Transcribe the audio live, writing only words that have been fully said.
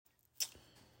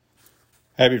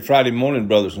Happy Friday morning,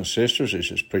 brothers and sisters.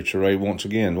 This is Preacher Ray once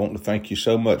again. I want to thank you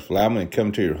so much for allowing me to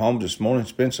come to your home this morning,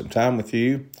 spend some time with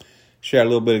you, share a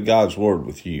little bit of God's Word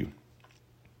with you.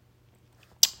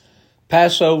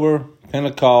 Passover,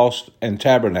 Pentecost, and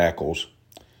Tabernacles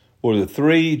were the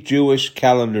three Jewish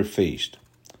calendar feasts.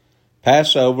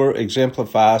 Passover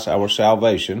exemplifies our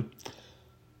salvation,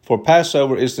 for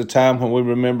Passover is the time when we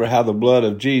remember how the blood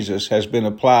of Jesus has been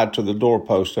applied to the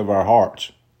doorpost of our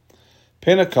hearts.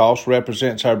 Pentecost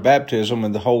represents our baptism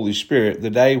in the Holy Spirit,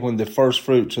 the day when the first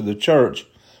fruits of the church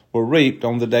were reaped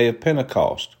on the day of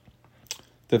Pentecost.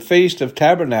 The Feast of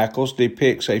Tabernacles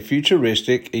depicts a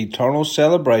futuristic, eternal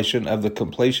celebration of the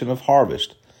completion of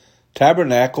harvest.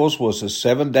 Tabernacles was a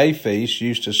 7-day feast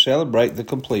used to celebrate the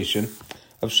completion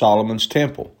of Solomon's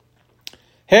temple.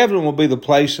 Heaven will be the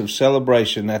place of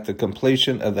celebration at the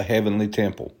completion of the heavenly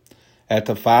temple. At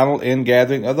the final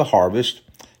ingathering of the harvest,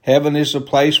 heaven is the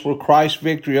place where Christ's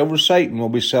victory over Satan will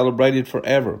be celebrated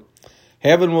forever.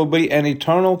 Heaven will be an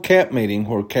eternal camp meeting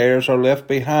where cares are left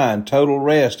behind, total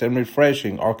rest and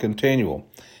refreshing are continual,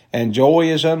 and joy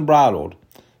is unbridled.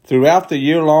 Throughout the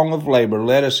year long of labor,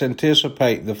 let us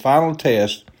anticipate the final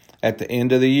test at the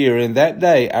end of the year. In that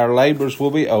day, our labors will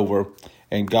be over,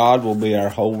 and God will be our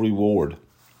whole reward.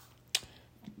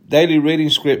 Daily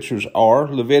reading scriptures are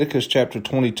Leviticus chapter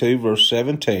 22, verse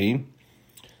 17,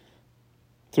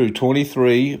 through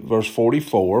 23, verse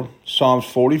 44, Psalms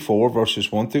 44,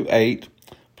 verses 1 through 8,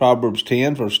 Proverbs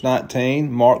 10, verse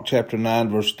 19, Mark chapter 9,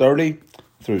 verse 30,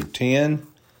 through 10,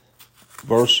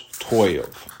 verse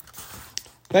 12.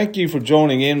 Thank you for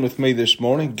joining in with me this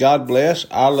morning. God bless.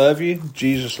 I love you.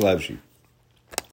 Jesus loves you.